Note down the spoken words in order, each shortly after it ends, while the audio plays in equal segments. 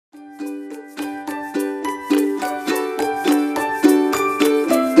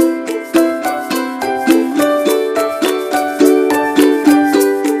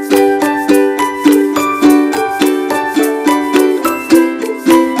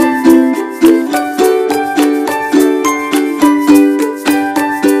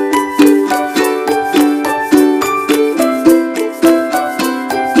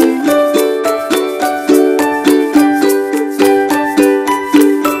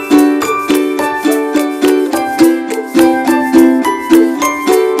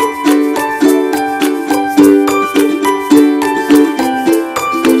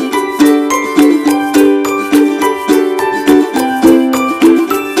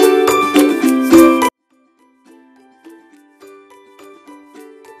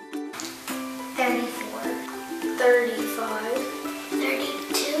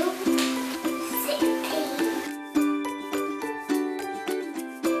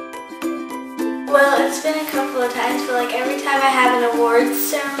Well, it's been a couple of times, but like every time I have an awards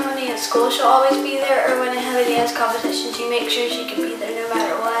ceremony at school, she'll always be there, or when I have a dance competition, she makes sure she can be there no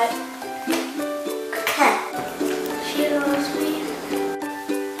matter what. She loves me.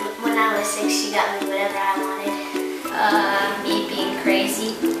 When I was 6, she got me whatever I wanted. Me being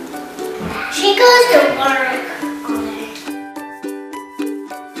crazy. She goes to work all day.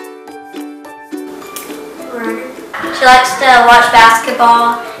 Running. She likes to watch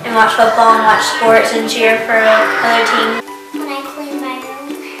basketball and watch football and watch sports and cheer for other teams. When I clean my room.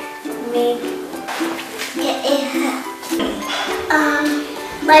 Me.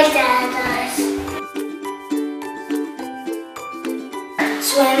 My dad does.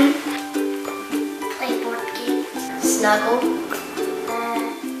 Swim. Play board games. Snuggle.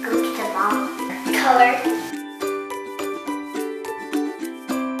 Go get the ball. Color.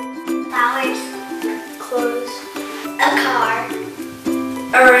 Flowers. Clothes. A car.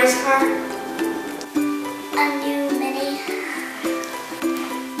 A race car. A new mini.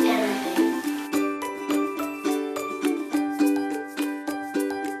 Everything.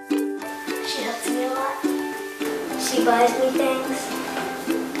 She helps me a lot. She buys me things.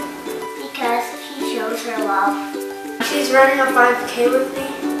 Because she shows her love. She's running a 5K with me.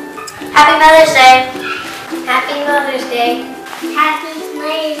 Happy Mother's Day. Happy Mother's Day. Happy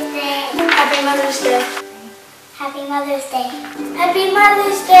Mother's Day. Happy Mother's Day. Happy Mother's Day. Happy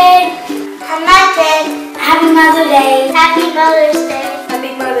Mother's Day. I'm not dead. Happy Mother's Day. Happy Mother's Day.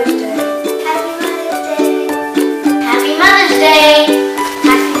 Happy Mother's Day. Happy Mother's Day. Happy Mother's Day.